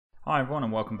Hi everyone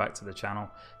and welcome back to the channel.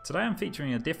 Today I'm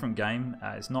featuring a different game.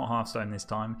 It's not Hearthstone this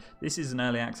time. This is an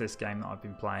early access game that I've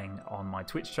been playing on my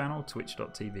Twitch channel,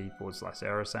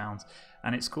 twitch.tv/aerosounds,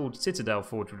 and it's called Citadel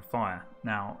Forged With Fire.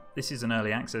 Now, this is an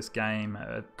early access game,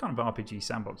 a kind of RPG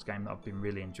sandbox game that I've been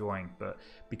really enjoying, but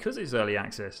because it's early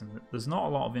access and there's not a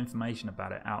lot of information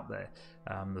about it out there,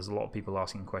 there's a lot of people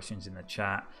asking questions in the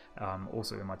chat,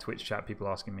 also in my Twitch chat, people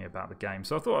asking me about the game.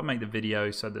 So I thought I'd make the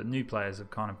video so that new players have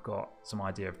kind of got some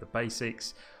idea of the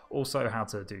basics, also how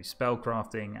to do spell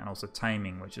crafting and also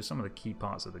taming, which are some of the key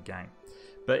parts of the game.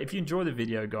 But if you enjoy the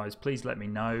video, guys, please let me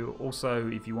know. Also,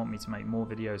 if you want me to make more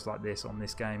videos like this on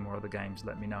this game or other games,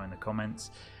 let me know in the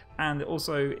comments. And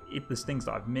also, if there's things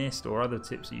that I've missed or other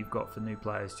tips that you've got for new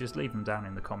players, just leave them down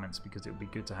in the comments, because it would be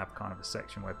good to have kind of a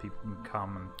section where people can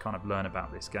come and kind of learn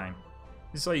about this game.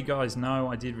 Just so you guys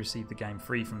know, I did receive the game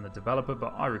free from the developer,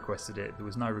 but I requested it. There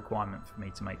was no requirement for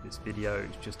me to make this video.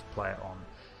 It's just to play it on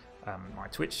my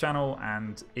Twitch channel,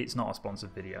 and it's not a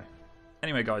sponsored video.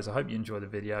 Anyway guys, I hope you enjoy the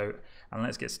video, and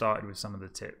let's get started with some of the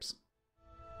tips.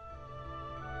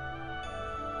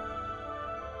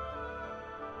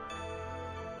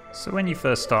 So when you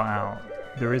first start out,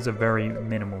 there is a very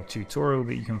minimal tutorial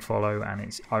that you can follow,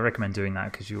 and I recommend doing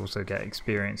that because you also get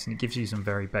experience and it gives you some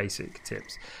very basic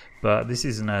tips. But this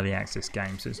is an early access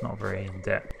game, so it's not very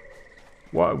in-depth.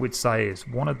 What I would say is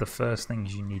one of the first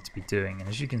things you need to be doing, and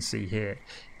as you can see here,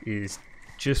 is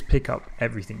just pick up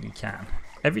everything you can.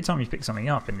 Every time you pick something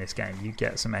up in this game, you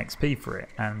get some XP for it,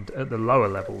 and at the lower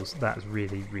levels, that's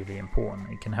really, really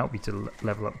important. It can help you to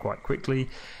level up quite quickly.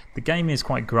 The game is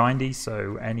quite grindy,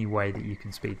 so any way that you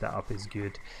can speed that up is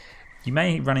good. You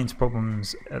may run into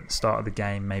problems at the start of the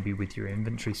game, maybe with your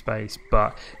inventory space,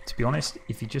 but to be honest,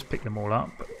 if you just pick them all up,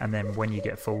 and then when you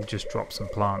get full, just drop some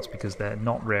plants, because they're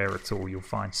not rare at all. You'll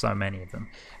find so many of them,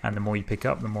 and the more you pick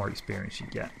up, the more experience you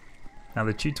get. Now,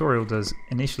 the tutorial does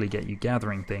initially get you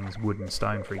gathering things, wood and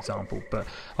stone for example, but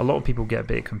a lot of people get a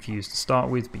bit confused to start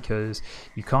with because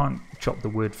you can't chop the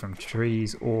wood from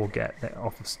trees or get it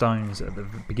off of stones at the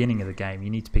beginning of the game. You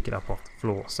need to pick it up off the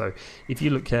floor. So if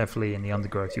you look carefully in the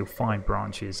undergrowth, you'll find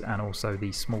branches and also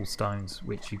these small stones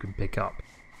which you can pick up.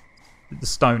 The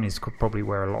stone is probably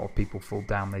where a lot of people fall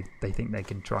down. They think they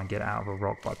can try and get it out of a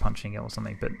rock by punching it or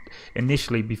something, but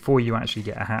initially, before you actually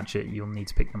get a hatchet, you'll need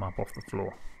to pick them up off the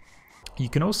floor. You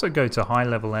can also go to high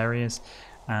level areas,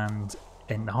 and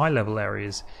in the high level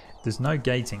areas there's no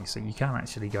gating, so you can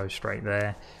actually go straight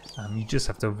there. You just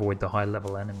have to avoid the high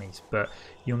level enemies, but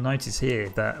you'll notice here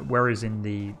that whereas in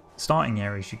the starting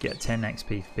areas you get 10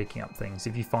 XP for picking up things,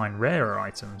 if you find rarer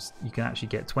items you can actually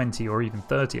get 20 or even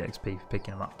 30 XP for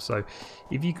picking them up. So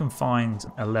if you can find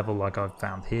a level like I've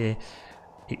found here,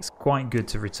 it's quite good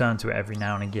to return to it every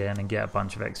now and again and get a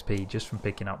bunch of XP just from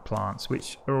picking up plants,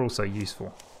 which are also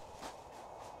useful.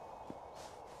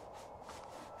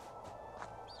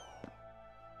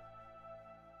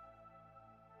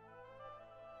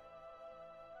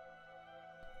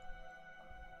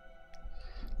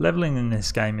 Leveling in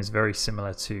this game is very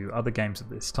similar to other games of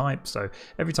this type, so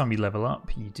every time you level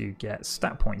up you do get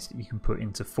stat points that you can put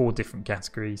into 4 different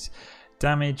categories: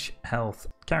 damage, health,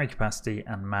 carry capacity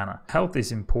and mana. Health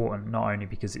is important not only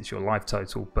because it's your life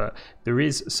total, but there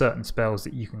is certain spells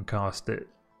that you can cast that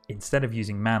instead of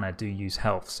using mana do use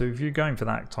health. So if you're going for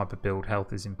that type of build,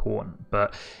 health is important,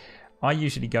 but I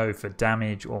usually go for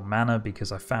damage or mana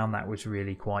because I found that was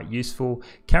really quite useful.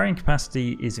 Carrying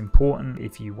capacity is important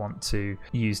if you want to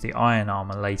use the iron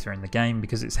armor later in the game.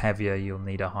 Because it's heavier, you'll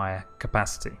need a higher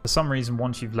capacity. For some reason,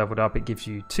 once you've leveled up, it gives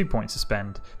you 2 points to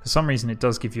spend. For some reason, it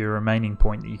does give you a remaining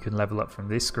point that you can level up from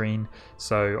this screen,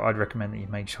 so I'd recommend that you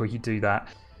make sure you do that.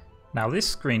 Now, this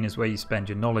screen is where you spend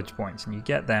your knowledge points, and you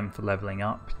get them for leveling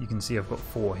up. You can see I've got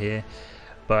 4 here.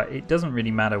 But it doesn't really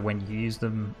matter when you use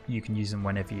them, you can use them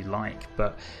whenever you like.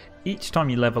 But each time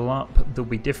you level up, there'll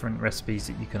be different recipes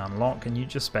that you can unlock, and you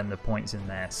just spend the points in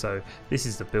there. So this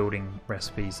is the building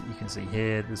recipes that you can see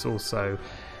here. There's also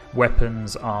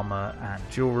weapons, armor and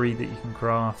jewelry that you can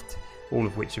craft, all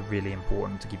of which are really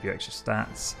important to give you extra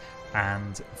stats.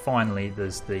 And finally,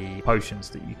 there's the potions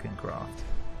that you can craft.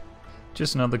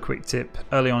 Just another quick tip,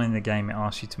 early on in the game it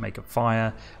asks you to make a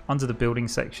fire. Under the building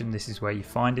section, this is where you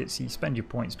find it, so you spend your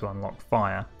points to unlock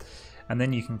fire, and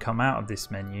then you can come out of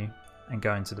this menu and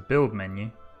go into the build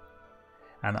menu,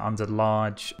 and under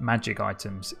large magic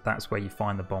items, that's where you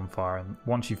find the bonfire, and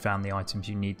once you've found the items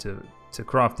you need to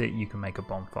craft it, you can make a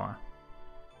bonfire.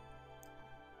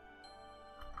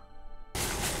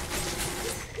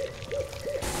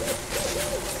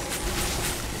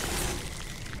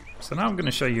 So now I'm going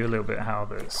to show you a little bit how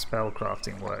the spell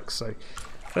crafting works. So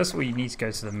first of all, you need to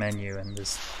go to the menu, and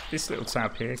there's this little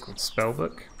tab here called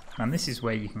Spellbook. and this is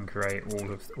where you can create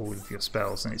all of your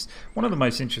spells, and it's one of the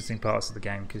most interesting parts of the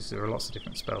game because there are lots of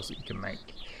different spells that you can make.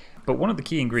 But one of the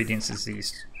key ingredients is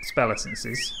these spell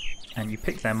essences, and you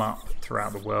pick them up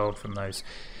throughout the world from those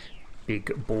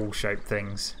big ball-shaped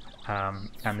things,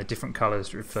 and the different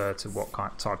colours refer to what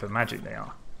type of magic they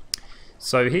are.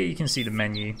 So here you can see the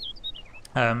menu.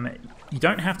 You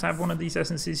don't have to have one of these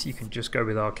essences, you can just go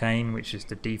with Arcane, which is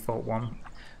the default one,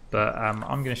 but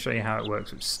I'm going to show you how it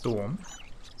works with Storm.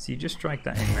 So you just drag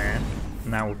that in there, and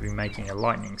now we'll be making a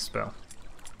lightning spell.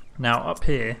 Now up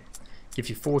here gives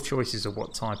you 4 choices of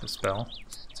what type of spell.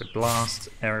 So Blast,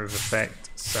 Area of Effect,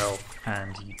 Self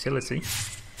and Utility.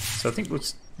 So I think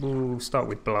we'll start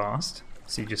with Blast,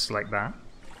 so you just select that.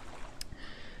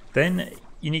 Then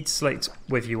you need to select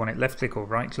whether you want it left click or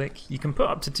right click. You can put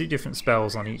up to 2 different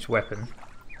spells on each weapon.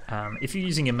 If you're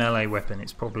using a melee weapon,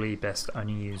 it's probably best to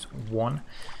only use 1,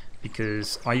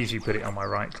 because I usually put it on my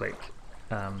right click,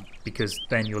 because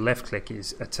then your left click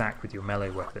is attack with your melee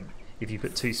weapon. If you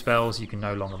put 2 spells, you can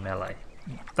no longer melee.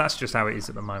 That's just how it is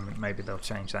at the moment. Maybe they'll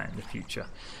change that in the future.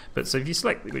 But so if you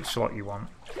select which slot you want,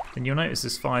 then you'll notice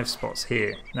there's 5 spots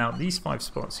here. Now these 5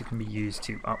 spots can be used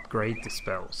to upgrade the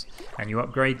spells, and you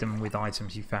upgrade them with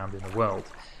items you found in the world.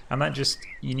 And that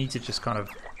you need to just kind of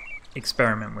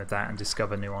experiment with that and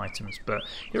discover new items. But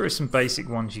here are some basic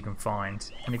ones you can find,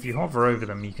 and if you hover over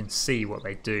them you can see what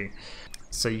they do.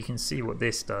 So you can see what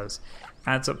this does.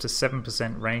 Adds up to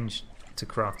 7% range to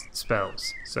craft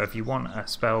spells. So if you want a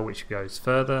spell which goes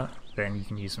further, then you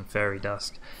can use some fairy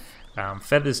dust.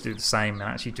 Feathers do the same and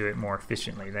actually do it more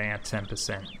efficiently. They add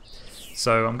 10%.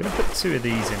 So I'm going to put 2 of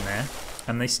these in there,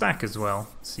 and they stack as well,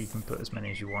 so you can put as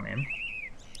many as you want in.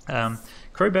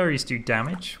 Crowberries do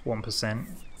damage, 1%,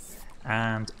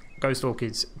 and Ghost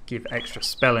Orchids give extra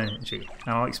spell energy.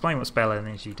 Now I'll explain what spell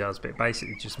energy does, but it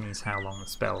basically just means how long the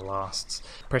spell lasts.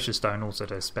 Precious Stone also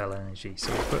does spell energy,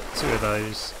 so we'll put 2 of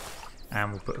those,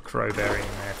 and we'll put a Crowberry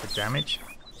in there for damage.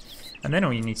 And then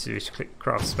all you need to do is click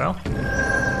craft spell,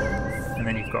 and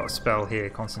then you've got a spell here,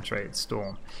 Concentrated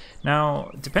Storm.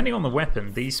 Now depending on the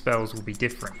weapon, these spells will be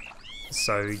different,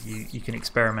 so you can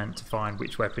experiment to find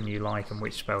which weapon you like and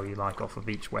which spell you like off of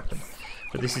each weapon.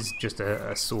 But this is just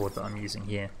a sword that I'm using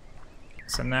here.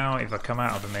 So now if I come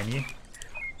out of the menu,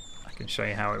 I can show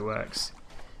you how it works.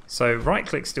 So right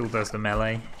click still does the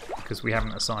melee because we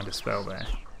haven't assigned a spell there,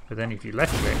 but then if you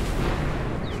left click,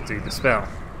 it'll do the spell.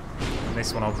 And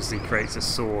this one obviously creates a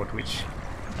sword which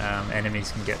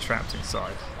enemies can get trapped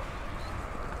inside.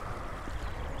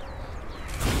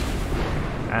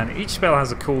 And each spell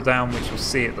has a cooldown which you'll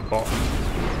see at the bottom.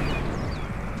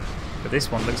 But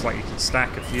this one looks like you can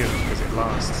stack a few of them because it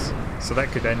lasts. So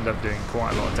that could end up doing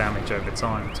quite a lot of damage over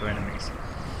time to enemies.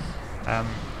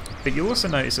 But you'll also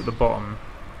notice at the bottom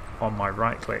on my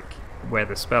right click where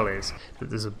the spell is that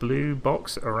there's a blue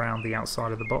box around the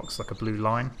outside of the box, like a blue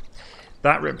line.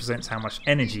 That represents how much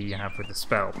energy you have with the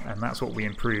spell, and that's what we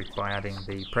improved by adding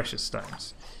the precious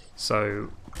stones. So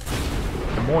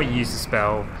the more you use the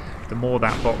spell, the more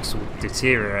that box will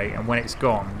deteriorate, and when it's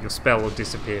gone, your spell will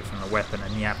disappear from the weapon,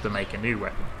 and you have to make a new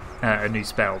weapon, a new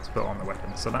spell to put on the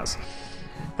weapon. So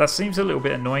that seems a little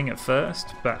bit annoying at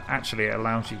first, but actually it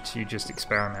allows you to just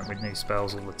experiment with new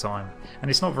spells all the time.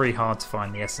 And it's not very hard to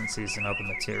find the essences and other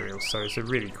materials, so it's a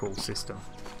really cool system.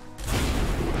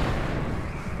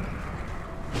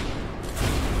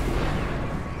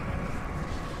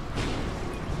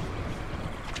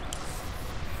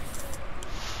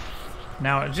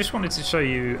 Now I just wanted to show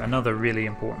you another really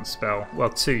important spell,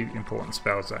 well 2 important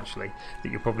spells actually,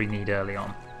 that you'll probably need early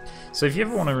on. So if you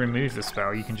ever want to remove the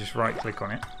spell, you can just right click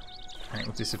on it and it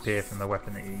will disappear from the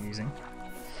weapon that you're using.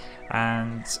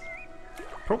 And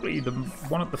probably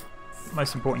one of the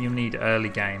most important you'll need early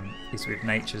game is with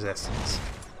Nature's Essence.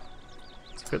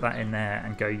 So put that in there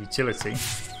and go Utility,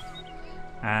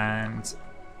 and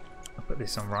I'll put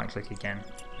this on right click again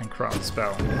and craft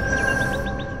spell.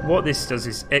 What this does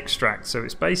is extract, so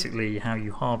it's basically how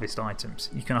you harvest items.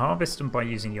 You can harvest them by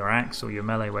using your axe or your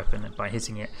melee weapon and by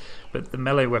hitting it, but the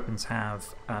melee weapons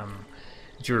have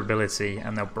durability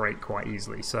and they'll break quite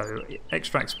easily, so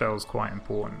extract spell is quite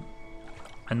important.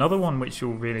 Another one which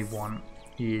you'll really want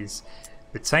is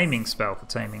the Taming spell for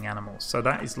taming animals. So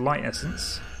that is Light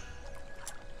Essence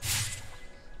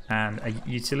and a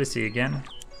Utility again.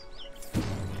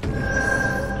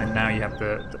 And now you have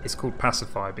it's called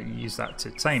Pacify, but you use that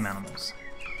to tame animals.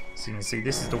 So you can see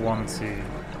this is the one to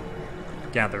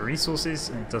gather resources,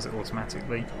 and it does it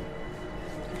automatically.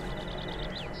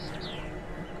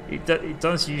 It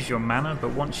does use your mana,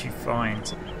 but once you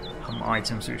find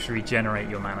items which regenerate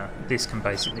your mana, this can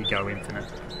basically go infinite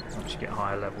once you get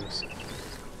higher levels.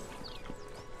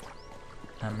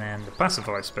 And then the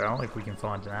pacify spell, if we can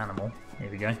find an animal. Here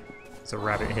we go. It's a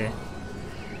rabbit here.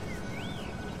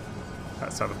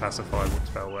 That's how the pacify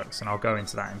spell works, and I'll go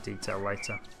into that in detail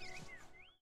later.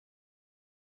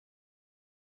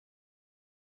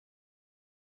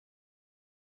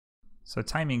 So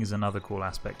taming is another cool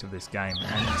aspect of this game,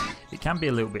 and it can be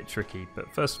a little bit tricky,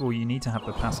 but first of all you need to have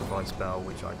the pacify spell,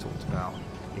 which I talked about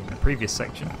in the previous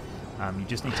section. You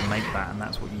just need to make that, and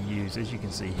that's what you use, as you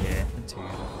can see here, to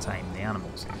tame the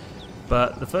animals.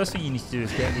 But the first thing you need to do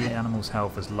is get the animal's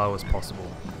health as low as possible.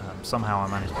 Somehow I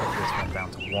managed to get this one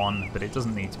down to 1, but it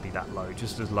doesn't need to be that low,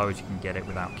 just as low as you can get it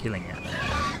without killing it.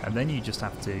 And then you just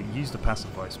have to use the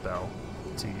pacify spell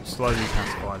to slowly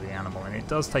pacify the animal, and it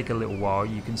does take a little while.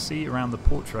 You can see around the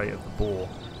portrait of the boar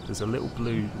there's a little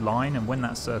blue line, and when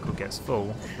that circle gets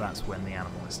full, that's when the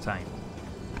animal is tamed.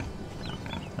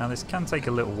 Now this can take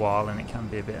a little while, and it can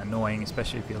be a bit annoying,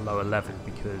 especially if you're lower level,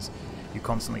 because you're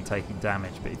constantly taking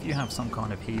damage, but if you have some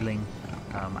kind of healing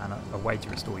and a way to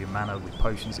restore your mana with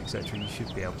potions, etc., you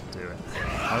should be able to do it.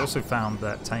 I also found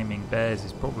that taming bears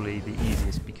is probably the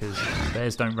easiest, because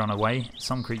bears don't run away.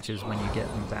 Some creatures, when you get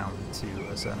them down to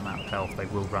a certain amount of health, they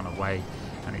will run away,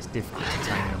 and it's difficult to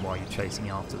tame them while you're chasing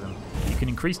after them. You can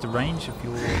increase the range of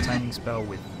your taming spell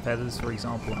with feathers, for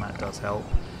example, and that does help.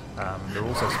 There are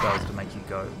also spells to make you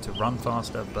to run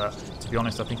faster, but to be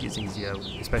honest I think it's easier,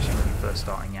 especially when you're first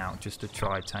starting out, just to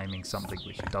try taming something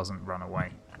which doesn't run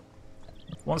away.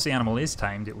 Once the animal is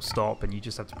tamed, it will stop, and you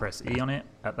just have to press E on it.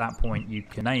 At that point you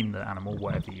can name the animal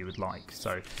whatever you would like,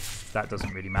 so that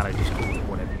doesn't really matter, just call it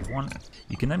whatever you want.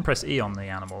 You can then press E on the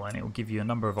animal and it will give you a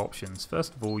number of options.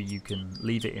 First of all, you can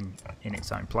leave it in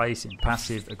its own place in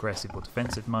passive, aggressive or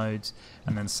defensive modes,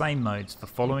 and then same modes for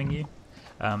following you.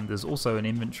 There's also an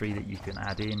inventory that you can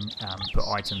add in, put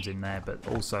items in there, but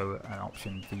also an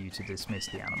option for you to dismiss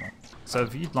the animal. So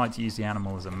if you'd like to use the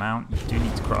animal as a mount, you do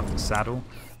need to craft a saddle.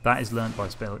 That is learnt by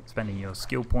spending your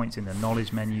skill points in the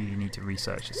knowledge menu. You need to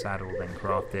research the saddle, then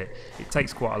craft it. It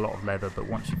takes quite a lot of leather, but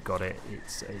once you've got it,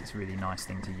 it's a really nice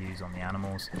thing to use on the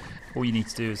animals. All you need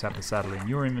to do is have the saddle in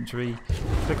your inventory,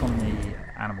 click on the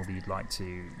animal that you'd like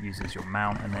to use as your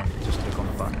mount, and then just click on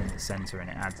the button in the center and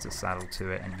it adds the saddle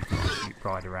to it, and you can just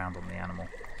ride around on the animal.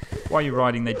 While you're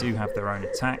riding, they do have their own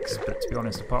attacks, but to be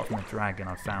honest, apart from the dragon,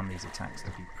 I've found these attacks to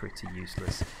be pretty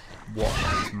useless. What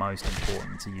is most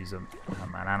important to use an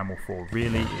animal for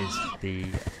really is the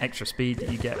extra speed that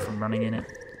you get from running in it,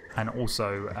 and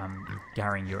also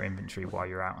carrying your inventory while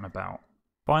you're out and about.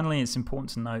 Finally, it's important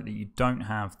to note that you don't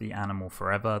have the animal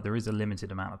forever. There is a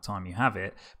limited amount of time you have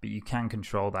it, but you can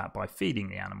control that by feeding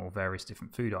the animal various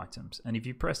different food items. And if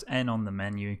you press N on the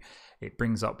menu, it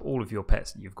brings up all of your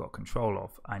pets that you've got control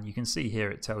of. And you can see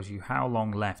here it tells you how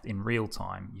long left in real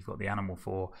time you've got the animal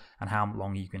for, and how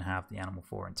long you can have the animal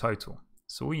for in total.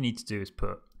 So all you need to do is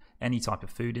put any type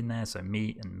of food in there, so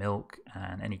meat and milk,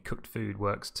 and any cooked food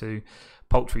works too.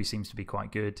 Poultry seems to be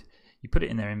quite good. You put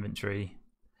it in their inventory,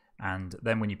 and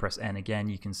then when you press N again,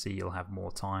 you can see you'll have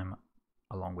more time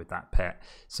along with that pet.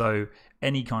 So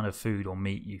any kind of food or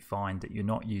meat you find that you're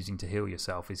not using to heal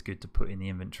yourself is good to put in the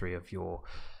inventory of your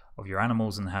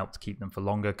animals and help to keep them for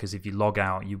longer, because if you log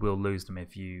out, you will lose them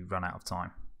if you run out of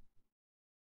time.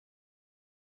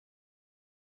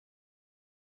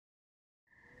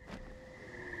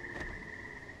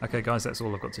 Okay guys, that's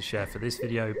all I've got to share for this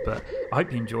video, but I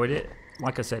hope you enjoyed it.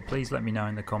 Like I said, please let me know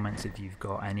in the comments if you've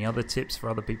got any other tips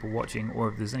for other people watching, or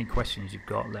if there's any questions you've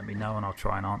got, let me know and I'll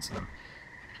try and answer them.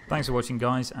 Thanks for watching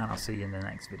guys, and I'll see you in the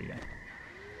next video.